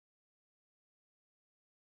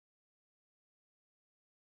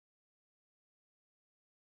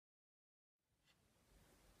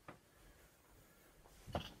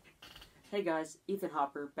Hey guys, Ethan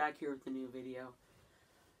Hopper back here with a new video.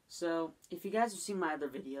 So, if you guys have seen my other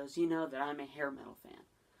videos, you know that I'm a hair metal fan.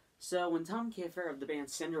 So, when Tom Keifer of the band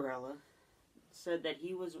Cinderella said that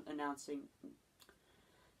he was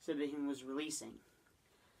releasing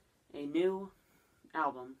a new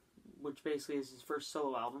album, which basically is his first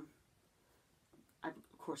solo album, of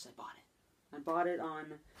course I bought it. I bought it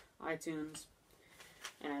on iTunes,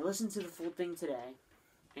 and I listened to the full thing today,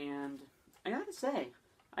 and I gotta say,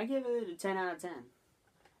 I give it a 10 out of 10.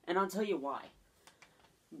 And I'll tell you why.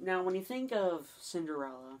 Now, when you think of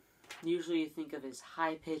Cinderella, usually you think of his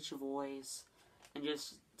high-pitched voice and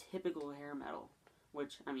just typical hair metal.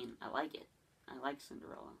 Which, I mean, I like it. I like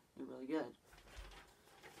Cinderella. They're really good.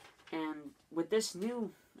 And with this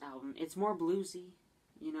new album, it's more bluesy.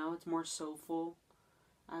 You know, it's more soulful,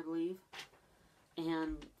 I believe.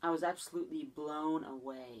 And I was absolutely blown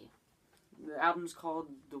away. The album's called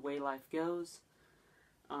The Way Life Goes.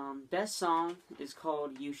 Best song is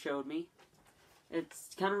called You Showed Me. It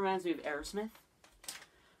kind of reminds me of Aerosmith.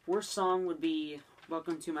 Worst song would be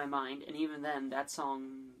Welcome to My Mind, and even then, that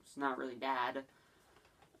song's not really bad.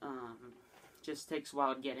 Just takes a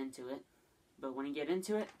while to get into it. But when you get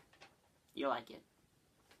into it, you like it.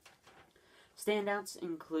 Standouts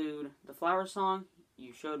include the Flower Song,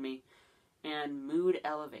 You Showed Me, and Mood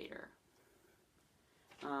Elevator.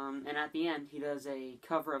 And at the end, he does a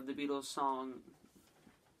cover of the Beatles song,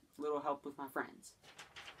 Little Help with My Friends.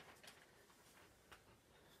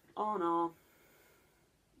 All in all,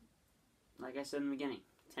 like I said in the beginning,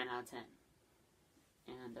 10 out of 10.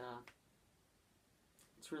 And,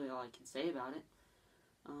 that's really all I can say about it.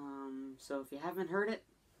 So if you haven't heard it,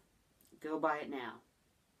 go buy it now.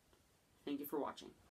 Thank you for watching.